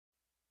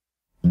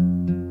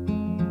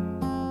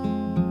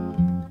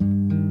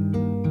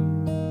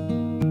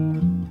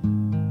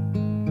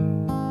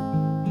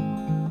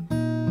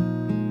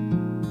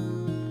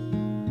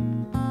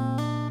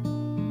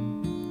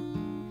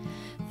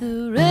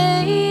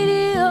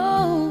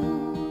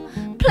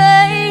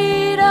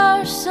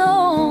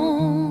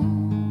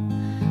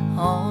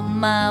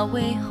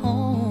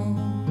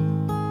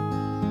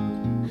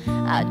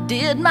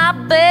did my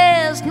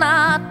best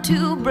not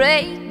to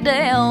break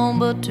down,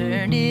 but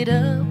turned it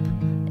up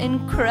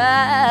and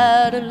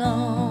cried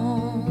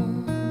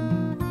along.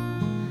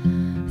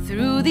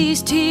 Through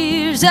these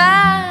tears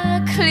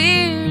I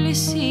clearly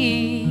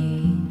see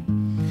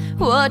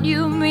what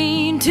you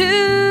mean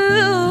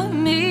to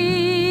me.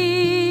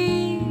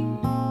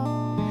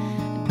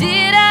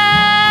 Did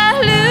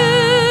I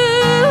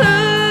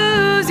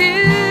lose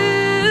you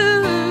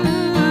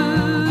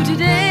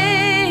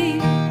today?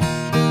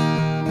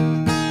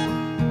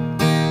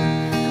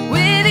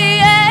 With the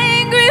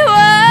angry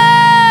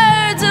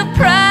words of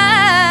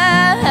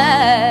pride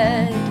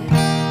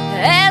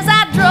as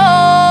I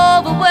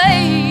drove away,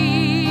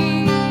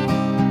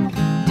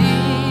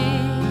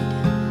 did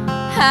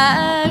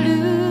I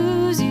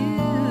lose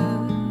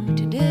you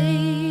today?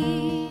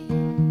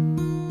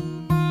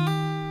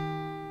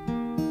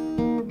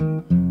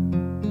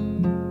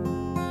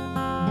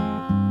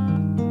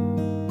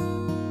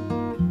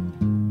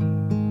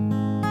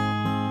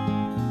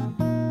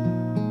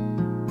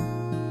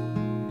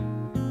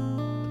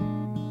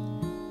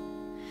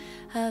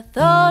 I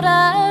thought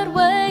I'd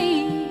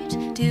wait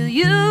till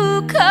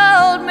you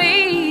called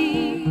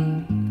me,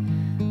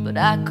 but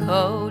I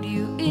called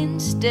you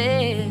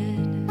instead.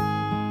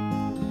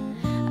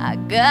 I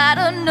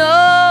gotta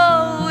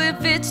know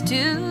if it's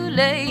too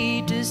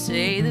late to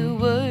say the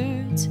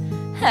words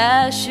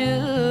I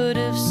should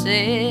have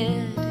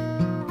said.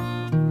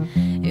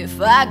 If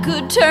I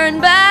could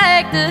turn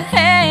back the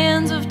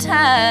hands of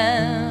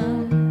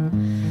time,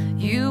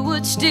 you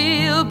would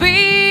still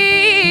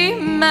be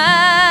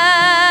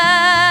mine.